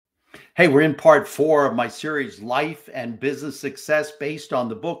Hey, we're in part four of my series, Life and Business Success, based on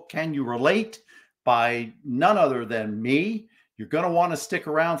the book, Can You Relate? By none other than me. You're going to want to stick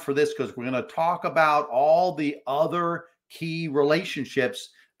around for this because we're going to talk about all the other key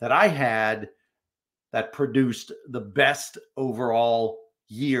relationships that I had that produced the best overall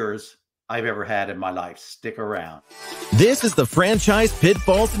years I've ever had in my life. Stick around. This is the Franchise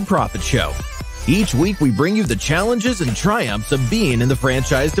Pitfalls and Profit Show. Each week, we bring you the challenges and triumphs of being in the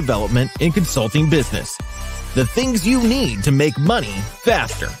franchise development and consulting business. The things you need to make money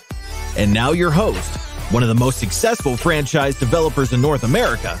faster. And now your host, one of the most successful franchise developers in North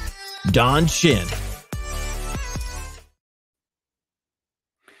America, Don Shin.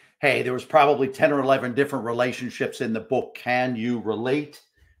 Hey, there was probably 10 or 11 different relationships in the book, Can You Relate?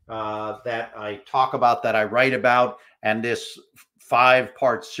 That I talk about, that I write about, and this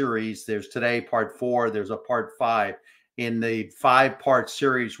 5-part series. There's today part 4, there's a part 5. In the 5-part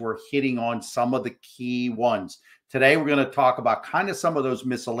series, we're hitting on some of the key ones. Today, we're going to talk about kind of some of those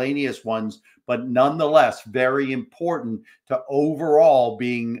miscellaneous ones, but nonetheless, very important to overall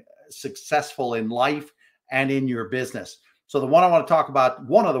being successful in life and in your business. So the one I want to talk about,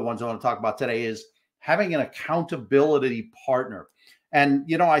 one of the ones I want to talk about today is having an accountability partner. And,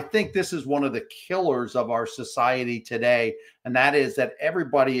 you know, I think this is one of the killers of our society today. And that is that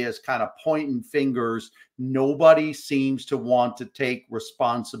everybody is kind of pointing fingers. Nobody seems to want to take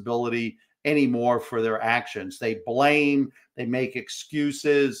responsibility anymore for their actions. They blame, they make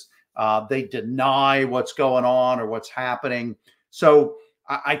excuses, they deny what's going on or what's happening. So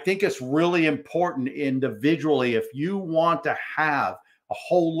I think it's really important individually, if you want to have a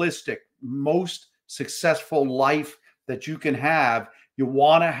holistic, most successful life that you can have, you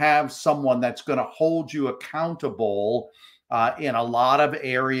want to have someone that's going to hold you accountable in a lot of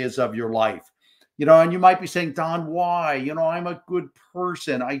areas of your life. You know, and you might be saying, Don, why? You know, I'm a good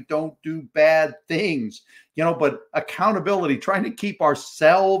person. I don't do bad things. You know, but accountability, trying to keep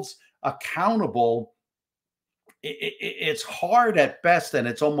ourselves accountable, it's hard at best, and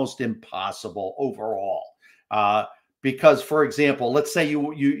it's almost impossible overall. Because, for example, let's say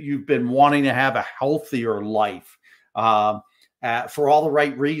you've been wanting to have a healthier life. For all the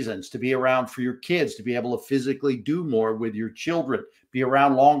right reasons, to be around for your kids, to be able to physically do more with your children, be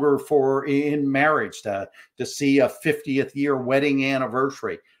around longer in marriage, to see a 50th year wedding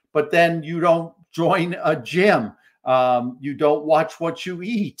anniversary. But then you don't join a gym. You don't watch what you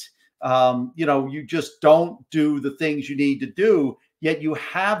eat. You know, you just don't do the things you need to do, yet you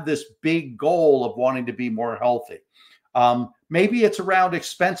have this big goal of wanting to be more healthy. Maybe it's around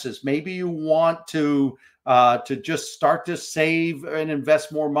expenses. Maybe you want to just start to save and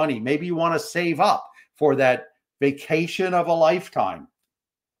invest more money. Maybe you want to save up for that vacation of a lifetime.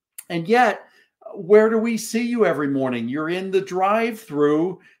 And yet, where do we see you every morning? You're in the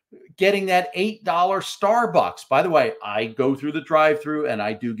drive-through getting that $8 Starbucks. By the way, I go through the drive-through and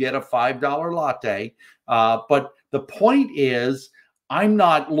I do get a $5 latte. But the point is, I'm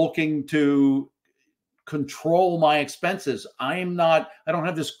not looking to control my expenses. I don't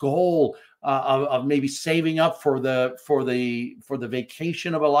have this goal of maybe saving up for the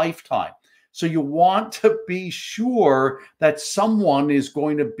vacation of a lifetime. So you want to be sure that someone is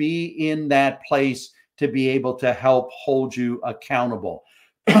going to be in that place to be able to help hold you accountable.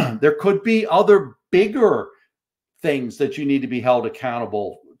 There could be other bigger things that you need to be held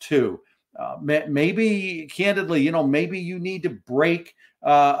accountable to. Maybe, candidly, you know, maybe you need to break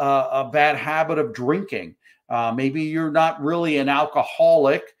a bad habit of drinking. Maybe you're not really an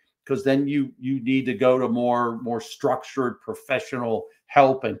alcoholic, because then you need to go to more structured professional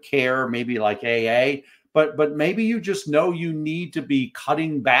help and care, maybe like AA. But maybe you just know you need to be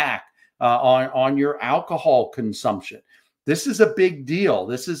cutting back on your alcohol consumption. This is a big deal.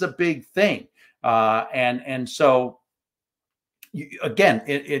 This is a big thing. And so again,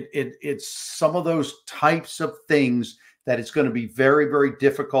 it's some of those types of things that it's going to be very, very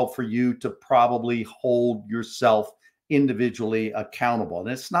difficult for you to probably hold yourself individually accountable. And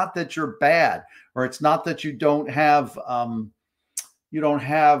it's not that you're bad, or it's not that you don't have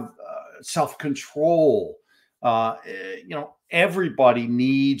self-control. You know, everybody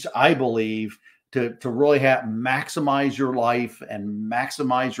needs, I believe, to really maximize your life and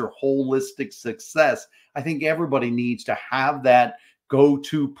maximize your holistic success. I think everybody needs to have that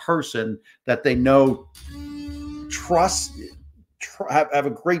go-to person that they know have a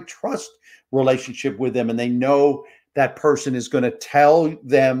great trust relationship with them, and they know that person is going to tell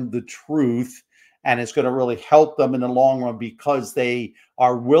them the truth, and it's going to really help them in the long run, because they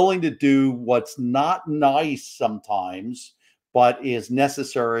are willing to do what's not nice sometimes, but is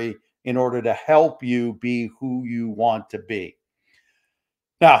necessary in order to help you be who you want to be.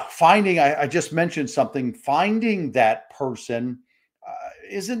 Now, I just mentioned something. Finding that person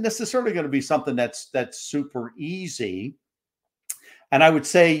isn't necessarily going to be something that's super easy. And I would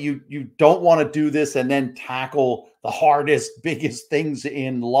say you don't want to do this and then tackle the hardest, biggest things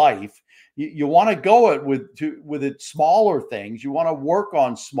in life. You want to go with it smaller things. You want to work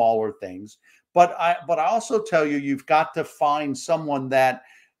on smaller things. But I also tell you, you've got to find someone that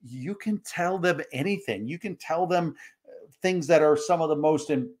you can tell them anything. You can tell them things that are some of the most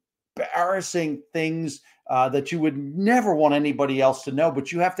embarrassing things that you would never want anybody else to know,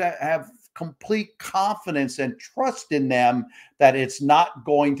 but you have to have complete confidence and trust in them that it's not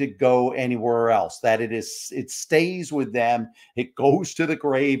going to go anywhere else, that it stays with them, it goes to the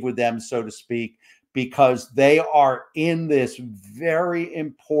grave with them, so to speak, because they are in this very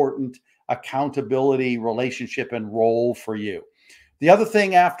important accountability relationship and role for you. The other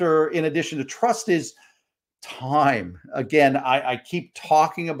thing in addition to trust, is time. Again, I keep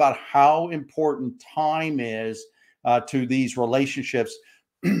talking about how important time is to these relationships.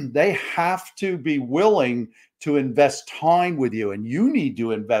 They have to be willing to invest time with you, and you need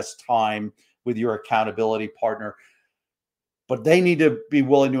to invest time with your accountability partner, but they need to be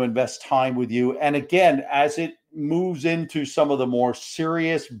willing to invest time with you. And again, as it moves into some of the more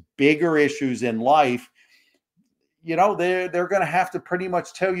serious, bigger issues in life, they're going to have to pretty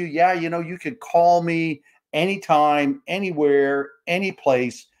much tell you, yeah, you can call me anytime, anywhere, any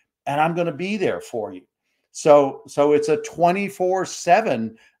place, and I'm going to be there for you. So it's a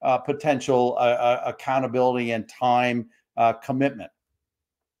 24/7 potential accountability and time commitment.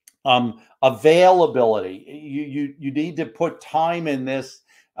 Availability. You need to put time in this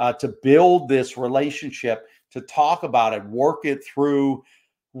to build this relationship, to talk about it, work it through,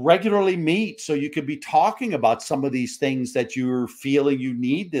 regularly meet so you could be talking about some of these things that you're feeling you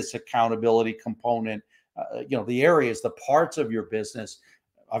need this accountability component, the areas, the parts of your business,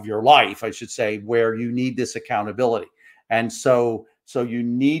 of your life, I should say, where you need this accountability. And so you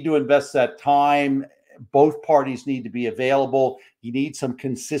need to invest that time. Both parties need to be available. You need some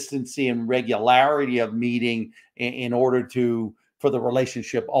consistency and regularity of meeting in order for the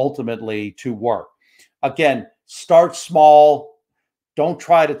relationship ultimately to work. Again, start small. Don't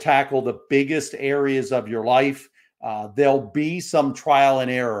try to tackle the biggest areas of your life. There'll be some trial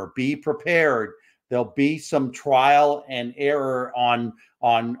and error. Be prepared. There'll be some trial and error on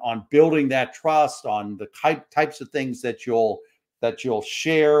building that trust, on the types of things that you'll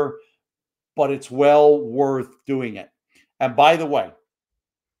share, but it's well worth doing it. And by the way,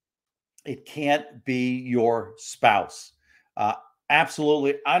 it can't be your spouse.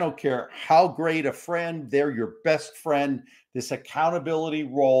 Absolutely. I don't care how great a friend, they're your best friend. This accountability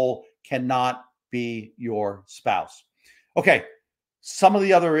role cannot be your spouse. Okay. Some of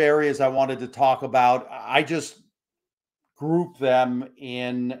the other areas I wanted to talk about, I just group them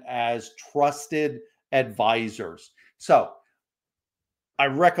in as trusted advisors. So I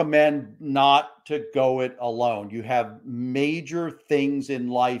recommend not to go it alone. You have major things in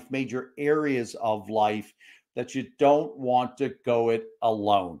life, major areas of life that you don't want to go it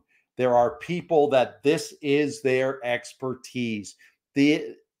alone. There are people that this is their expertise.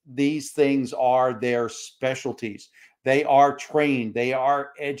 These things are their specialties. They are trained, they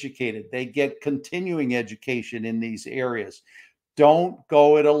are educated, they get continuing education in these areas. Don't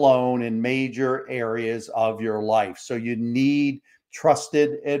go it alone in major areas of your life. So you need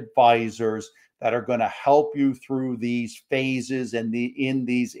trusted advisors that are going to help you through these phases and in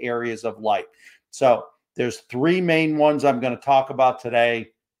these areas of life. So there's three main ones I'm going to talk about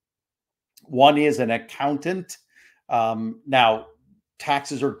today. One is an accountant. Now,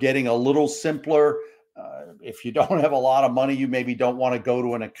 taxes are getting a little simpler. If you don't have a lot of money, you maybe don't want to go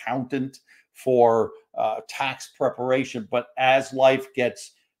to an accountant for tax preparation. But as life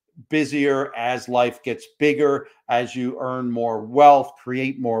gets busier, as life gets bigger, as you earn more wealth,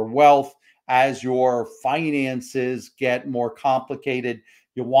 create more wealth, as your finances get more complicated,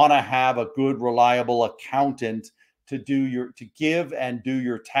 you want to have a good, reliable accountant to give and do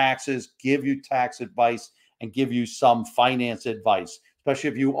your taxes, give you tax advice, and give you some finance advice.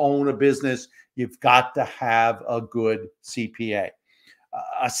 Especially if you own a business, you've got to have a good CPA.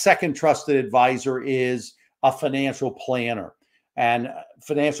 A second trusted advisor is a financial planner. And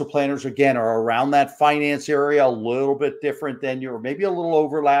financial planners, again, are around that finance area, a little bit different than maybe a little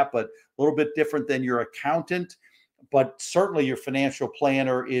overlap, but a little bit different than your accountant. But certainly your financial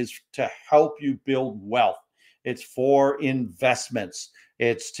planner is to help you build wealth. It's for investments.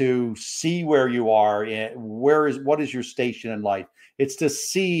 It's to see where you are, what is your station in life. It's to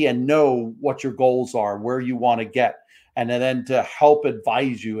see and know what your goals are, where you want to get, and then to help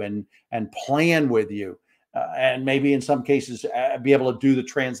advise you and plan with you. and maybe in some cases be able to do the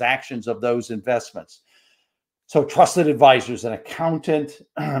transactions of those investments. So trusted advisors, an accountant,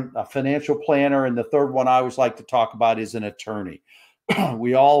 a financial planner, and the third one I always like to talk about is an attorney.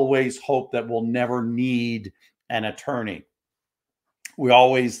 We always hope that we'll never need an attorney. We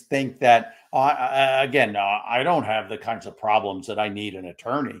always think that, I don't have the kinds of problems that I need an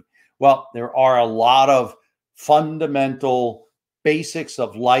attorney. Well, there are a lot of fundamental basics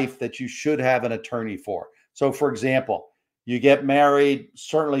of life that you should have an attorney for. So, for example, you get married,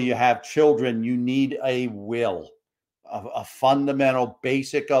 certainly you have children, you need a will, a fundamental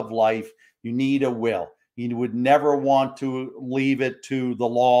basic of life. You need a will. You would never want to leave it to the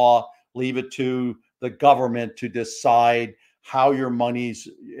law, leave it to the government to decide how your monies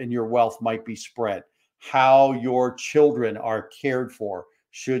and your wealth might be spread, how your children are cared for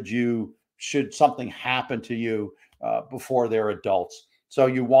should something happen to you before they're adults. So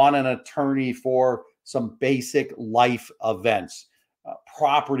you want an attorney for some basic life events.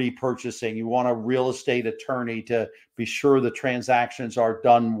 Property purchasing, you want a real estate attorney to be sure the transactions are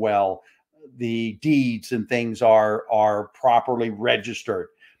done well, the deeds and things are properly registered.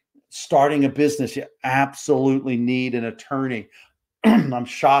 Starting a business, you absolutely need an attorney. I'm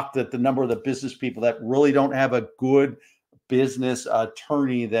shocked at the number of the business people that really don't have a good business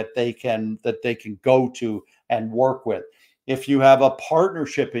attorney that they can go to and work with. If you have a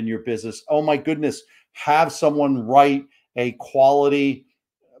partnership in your business, oh my goodness, have someone write a quality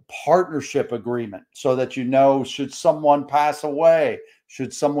partnership agreement so that should someone pass away,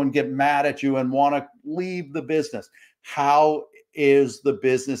 should someone get mad at you and want to leave the business, how is the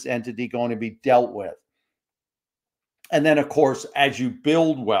business entity going to be dealt with? And then, of course, as you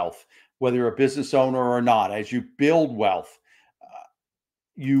build wealth, whether you're a business owner or not, as you build wealth,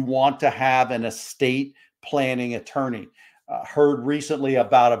 you want to have an estate planning attorney. Heard recently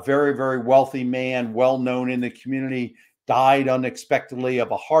about a very, very wealthy man, well known in the community, died unexpectedly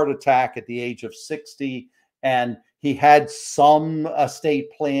of a heart attack at the age of 60. And he had some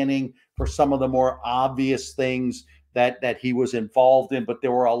estate planning for some of the more obvious things that he was involved in, but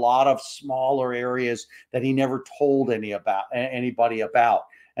there were a lot of smaller areas that he never told anybody about.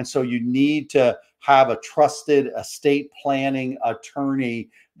 And so you need to have a trusted estate planning attorney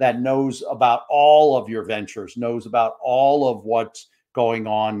that knows about all of your ventures, knows about all of what's going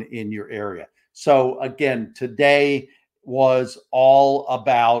on in your area. So again, today was all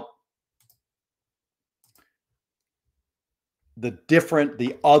about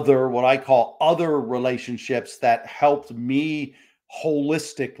what I call other relationships that helped me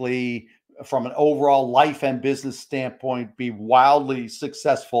holistically from an overall life and business standpoint be wildly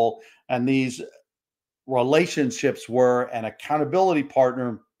successful. And these relationships were an accountability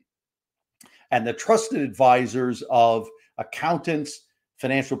partner and the trusted advisors of accountants,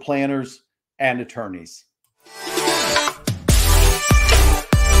 financial planners, and attorneys.